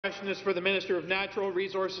Question is for the Minister of Natural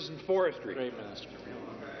Resources and Forestry. Great, Minister.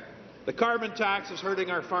 The carbon tax is hurting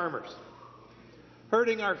our farmers,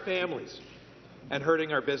 hurting our families, and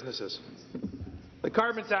hurting our businesses. The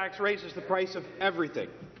carbon tax raises the price of everything,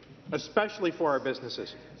 especially for our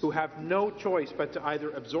businesses, who have no choice but to either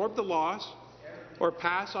absorb the loss or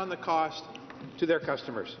pass on the cost to their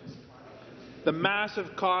customers. The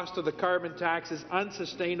massive cost of the carbon tax is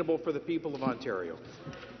unsustainable for the people of Ontario.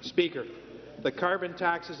 Speaker, the carbon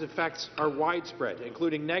tax's effects are widespread,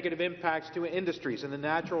 including negative impacts to industries in the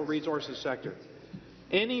natural resources sector.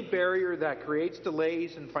 Any barrier that creates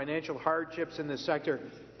delays and financial hardships in this sector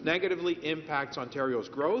negatively impacts Ontario's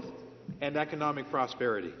growth and economic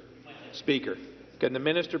prosperity. Speaker, can the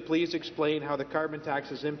minister please explain how the carbon tax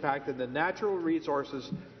has impacted the natural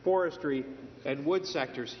resources, forestry and wood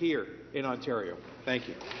sectors here in Ontario? Thank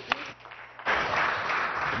you.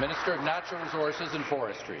 The Minister of Natural Resources and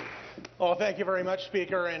Forestry. Well, thank you very much,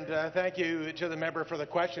 Speaker, and thank you to the member for the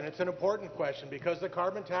question. It's an important question because the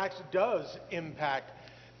carbon tax does impact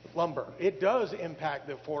lumber. It does impact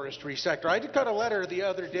the forestry sector. I just got a letter the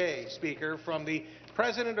other day, Speaker, from the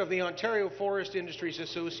President of the Ontario Forest Industries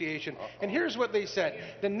Association, and here's what they said.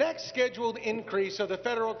 The next scheduled increase of the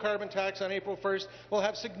federal carbon tax on April 1st will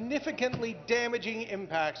have significantly damaging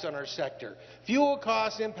impacts on our sector. Fuel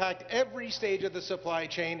costs impact every stage of the supply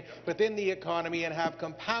chain within the economy and have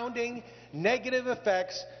compounding negative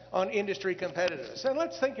effects on industry competitiveness. And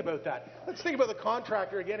let's think about that. Let's think about the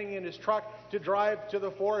contractor getting in his truck to drive to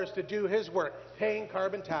the forest to do his work, paying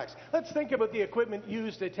carbon tax. Let's think about the equipment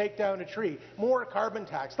used to take down a tree, more carbon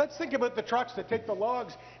tax. Let's think about the trucks that take the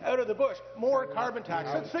logs out of the bush, more carbon tax.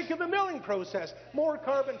 Let's think of the milling process, more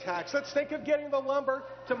carbon tax. Let's think of getting the lumber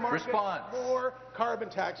to market, more carbon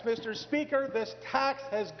tax. Mr. Speaker, this tax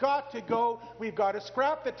has got to go. We've got to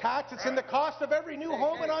scrap the tax. It's in the cost of every new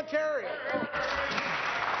home in Ontario.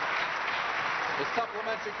 The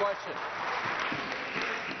supplementary question.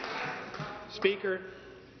 Speaker,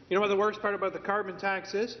 you know what the worst part about the carbon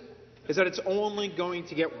tax is? Is that it's only going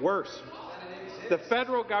to get worse. The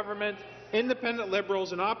federal government, independent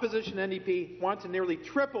Liberals and opposition NDP want to nearly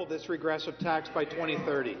triple this regressive tax by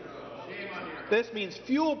 2030. This means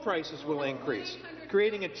fuel prices will increase,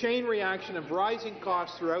 creating a chain reaction of rising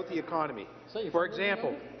costs throughout the economy. For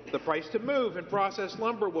example, the price to move and process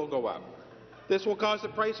lumber will go up. This will cause the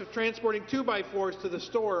price of transporting 2x4s to the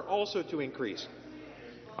store also to increase.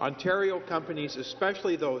 Ontario companies,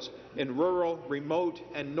 especially those in rural, remote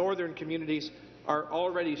and northern communities, are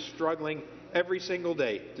already struggling every single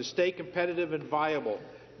day to stay competitive and viable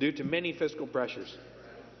due to many fiscal pressures.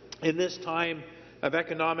 In this time of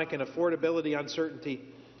economic and affordability uncertainty,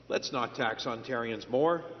 let's not tax Ontarians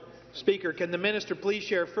more. Speaker, can the minister please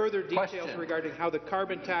share further details regarding how the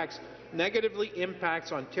carbon tax negatively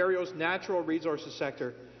impacts Ontario's natural resources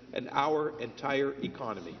sector and our entire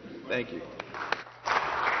economy? Thank you.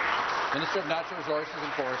 Minister of Natural Resources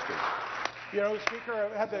and Forestry. You know, Speaker,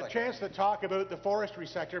 I've had the chance to talk about the forestry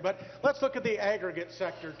sector, but let's look at the aggregate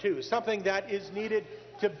sector too, something that is needed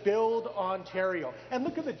to build Ontario. And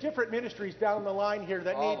look at the different ministries down the line here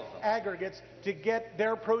that need aggregates to get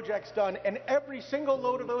their projects done, and every single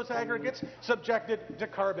load of those aggregates subjected to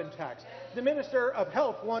carbon tax. The Minister of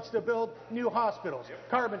Health wants to build new hospitals,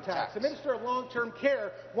 carbon tax. The Minister of Long-Term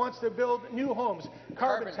Care wants to build new homes,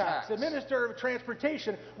 carbon tax. The Minister of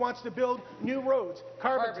Transportation wants to build new roads,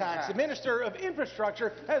 carbon tax. The Minister of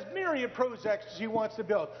Infrastructure has myriad projects he wants to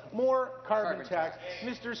build, more carbon tax.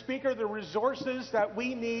 Mr. Speaker, the resources that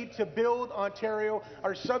we need to build Ontario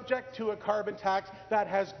are subject to a carbon tax that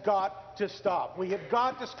has got to stop. We have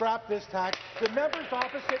got to scrap this tax. The members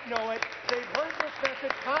opposite know it. They've heard this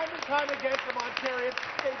message time and time again from Ontarians.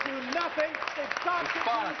 They do nothing. They've got to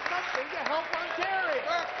do something to help Ontario.